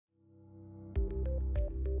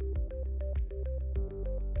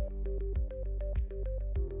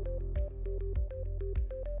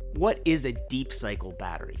what is a deep cycle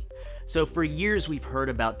battery? So for years we've heard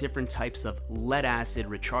about different types of lead acid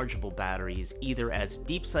rechargeable batteries, either as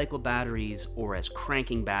deep cycle batteries or as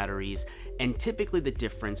cranking batteries, and typically the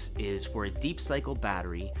difference is for a deep cycle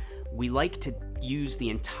battery, we like to use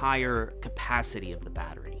the entire capacity of the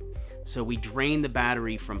battery. So we drain the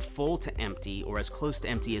battery from full to empty, or as close to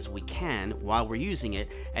empty as we can while we're using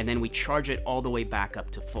it, and then we charge it all the way back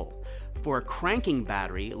up to full. For a cranking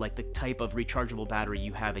battery, like the type of rechargeable battery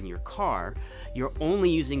you have in your car, you're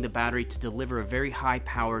only using the battery to deliver a very high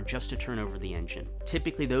power just to turn over the engine.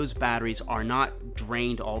 Typically those batteries are not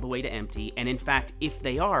drained all the way to empty, and in fact, if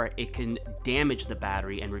they are, it can damage the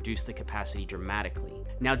battery and reduce the capacity dramatically.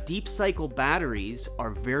 Now, deep cycle batteries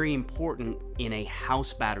are very important in a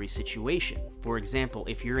house battery situation. For example,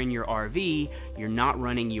 if you're in your RV, you're not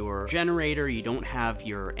running your generator, you don't have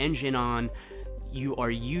your engine on, you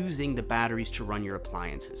are using the batteries to run your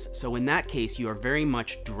appliances. So in that case, you are very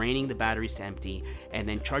much draining the batteries to empty and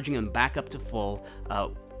then charging them back up to full,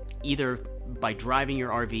 either by driving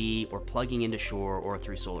your RV or plugging into shore or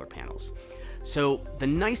through solar panels. So the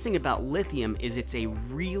nice thing about lithium is it's a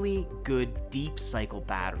really good deep cycle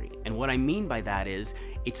battery. And what I mean by that is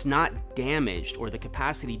it's not damaged, or the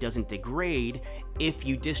capacity doesn't degrade if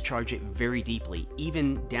you discharge it very deeply,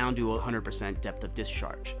 even down to 100% depth of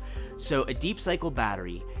discharge. So a deep cycle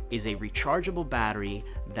battery is a rechargeable battery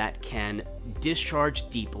that can discharge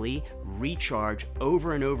deeply, recharge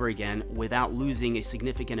over and over again without losing a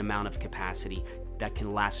significant amount of capacity that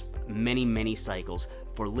can last many, many cycles.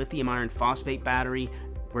 For lithium iron phosphate battery,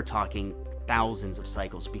 we're talking thousands of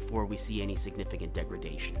cycles before we see any significant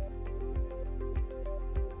degradation.